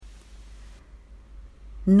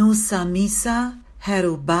Nusamisa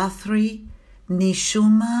herubathri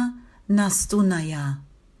nishuma nastunaya.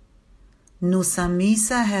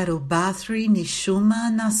 Nusamisa herubathri nishuma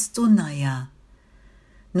nastunaya.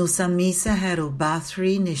 Nusamisa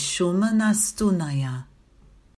herubathri nishuma nastunaya.